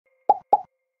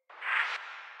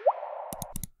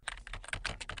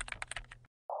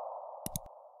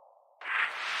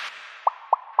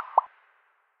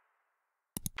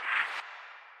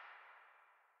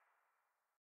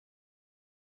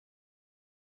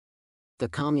The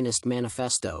Communist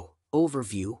Manifesto,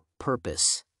 Overview,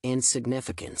 Purpose, and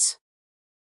Significance.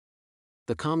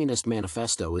 The Communist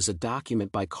Manifesto is a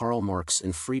document by Karl Marx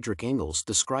and Friedrich Engels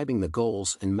describing the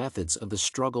goals and methods of the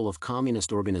struggle of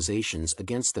communist organizations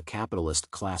against the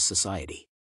capitalist class society.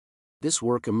 This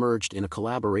work emerged in a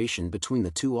collaboration between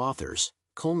the two authors,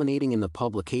 culminating in the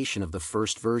publication of the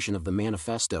first version of the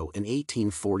manifesto in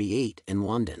 1848 in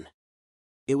London.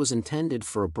 It was intended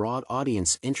for a broad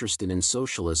audience interested in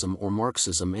socialism or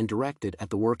Marxism and directed at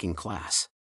the working class.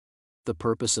 The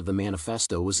purpose of the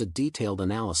manifesto was a detailed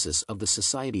analysis of the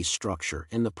society's structure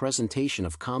and the presentation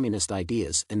of communist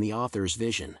ideas and the author's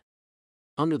vision.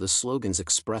 Under the slogans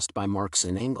expressed by Marx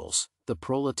and Engels, the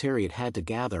proletariat had to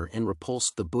gather and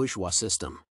repulse the bourgeois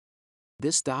system.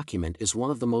 This document is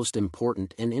one of the most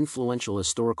important and influential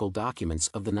historical documents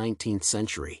of the 19th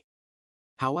century.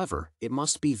 However, it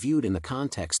must be viewed in the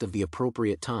context of the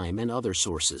appropriate time and other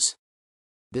sources.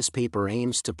 This paper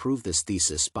aims to prove this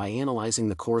thesis by analyzing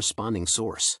the corresponding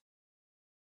source.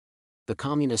 The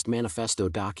Communist Manifesto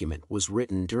document was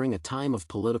written during a time of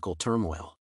political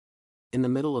turmoil. In the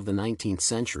middle of the 19th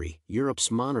century,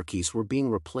 Europe's monarchies were being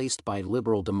replaced by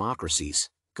liberal democracies,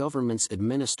 governments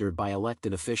administered by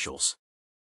elected officials.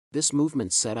 This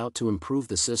movement set out to improve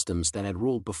the systems that had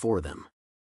ruled before them.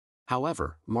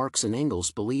 However, Marx and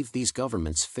Engels believed these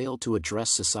governments failed to address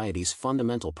society's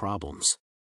fundamental problems.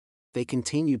 They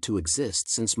continued to exist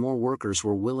since more workers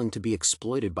were willing to be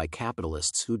exploited by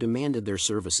capitalists who demanded their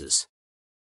services.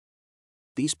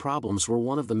 These problems were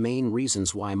one of the main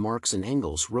reasons why Marx and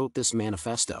Engels wrote this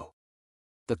manifesto.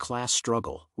 The class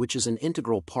struggle, which is an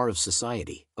integral part of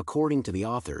society, according to the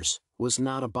authors, was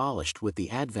not abolished with the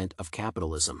advent of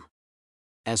capitalism.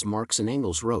 As Marx and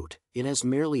Engels wrote, it has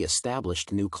merely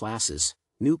established new classes,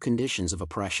 new conditions of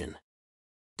oppression.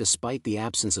 Despite the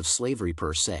absence of slavery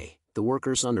per se, the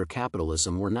workers under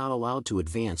capitalism were not allowed to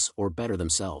advance or better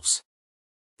themselves.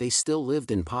 They still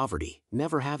lived in poverty,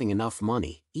 never having enough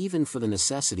money, even for the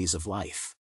necessities of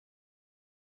life.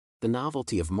 The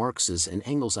novelty of Marx's and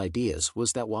Engels' ideas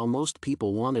was that while most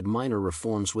people wanted minor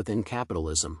reforms within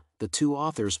capitalism, the two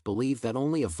authors believed that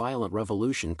only a violent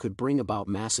revolution could bring about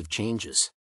massive changes.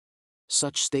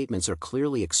 Such statements are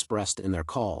clearly expressed in their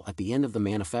call at the end of the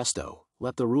manifesto,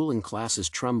 "Let the ruling classes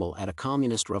tremble at a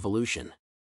communist revolution."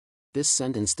 This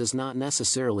sentence does not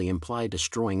necessarily imply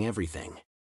destroying everything.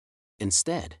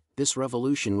 Instead, this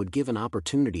revolution would give an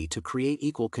opportunity to create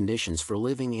equal conditions for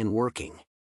living and working.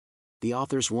 The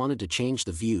authors wanted to change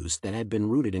the views that had been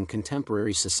rooted in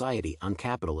contemporary society on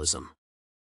capitalism.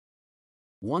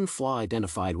 One flaw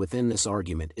identified within this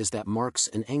argument is that Marx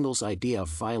and Engels' idea of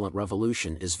violent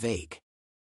revolution is vague.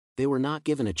 They were not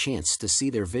given a chance to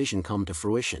see their vision come to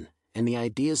fruition, and the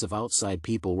ideas of outside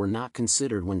people were not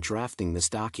considered when drafting this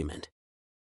document.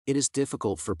 It is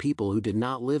difficult for people who did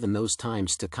not live in those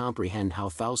times to comprehend how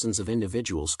thousands of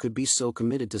individuals could be so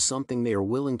committed to something they are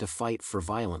willing to fight for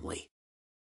violently.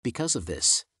 Because of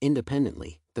this,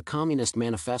 independently, the Communist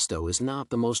Manifesto is not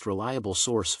the most reliable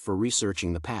source for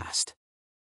researching the past.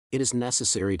 It is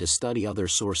necessary to study other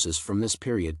sources from this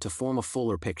period to form a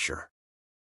fuller picture.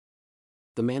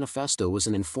 The manifesto was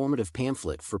an informative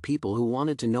pamphlet for people who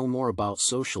wanted to know more about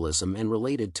socialism and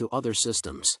related to other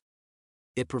systems.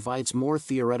 It provides more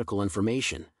theoretical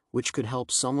information, which could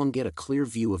help someone get a clear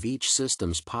view of each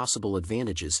system's possible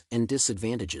advantages and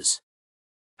disadvantages.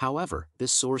 However,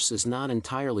 this source is not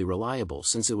entirely reliable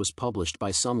since it was published by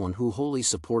someone who wholly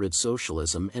supported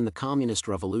socialism and the communist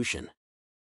revolution.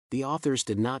 The authors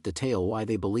did not detail why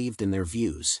they believed in their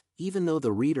views, even though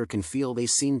the reader can feel they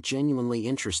seemed genuinely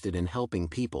interested in helping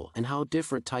people and how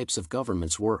different types of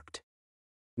governments worked.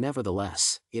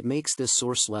 Nevertheless, it makes this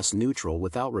source less neutral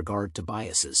without regard to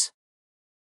biases.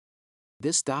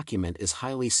 This document is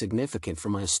highly significant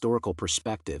from a historical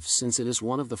perspective since it is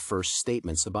one of the first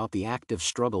statements about the active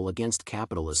struggle against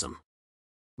capitalism.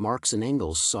 Marx and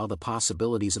Engels saw the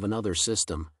possibilities of another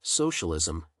system,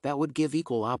 socialism, that would give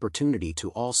equal opportunity to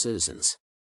all citizens.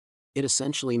 It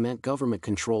essentially meant government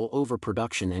control over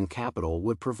production and capital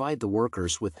would provide the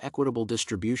workers with equitable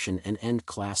distribution and end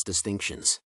class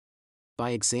distinctions.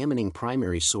 By examining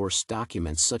primary source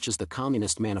documents such as the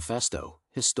Communist Manifesto,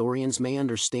 historians may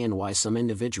understand why some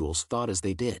individuals thought as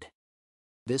they did.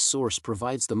 This source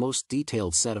provides the most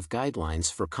detailed set of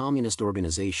guidelines for communist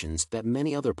organizations that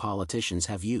many other politicians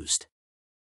have used.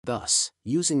 Thus,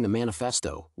 using the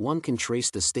manifesto, one can trace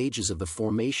the stages of the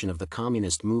formation of the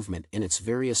communist movement in its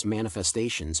various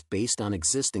manifestations based on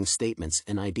existing statements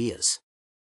and ideas.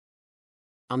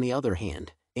 On the other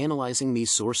hand, analyzing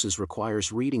these sources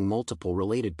requires reading multiple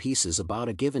related pieces about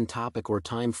a given topic or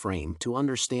time frame to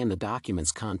understand the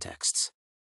document's contexts.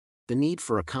 The need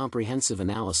for a comprehensive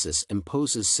analysis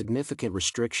imposes significant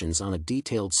restrictions on a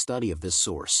detailed study of this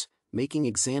source, making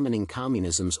examining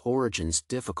communism's origins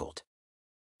difficult.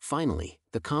 Finally,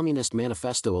 the Communist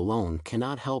Manifesto alone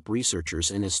cannot help researchers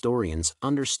and historians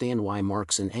understand why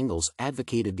Marx and Engels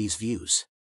advocated these views.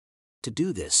 To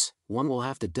do this, one will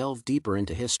have to delve deeper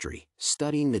into history,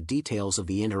 studying the details of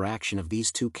the interaction of these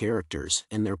two characters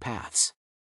and their paths.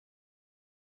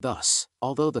 Thus,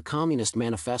 although the Communist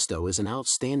Manifesto is an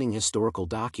outstanding historical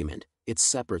document, its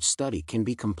separate study can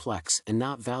be complex and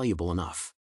not valuable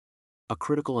enough. A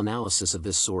critical analysis of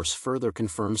this source further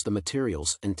confirms the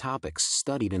materials and topics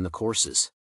studied in the courses.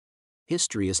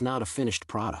 History is not a finished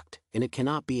product, and it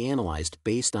cannot be analyzed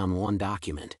based on one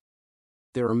document.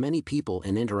 There are many people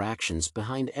and interactions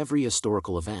behind every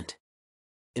historical event.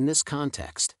 In this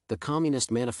context, the Communist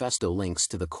Manifesto links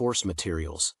to the course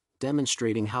materials,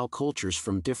 demonstrating how cultures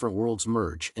from different worlds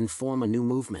merge and form a new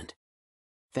movement.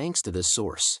 Thanks to this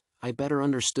source, I better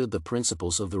understood the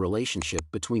principles of the relationship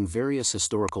between various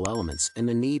historical elements and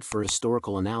the need for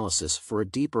historical analysis for a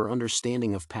deeper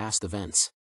understanding of past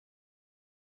events.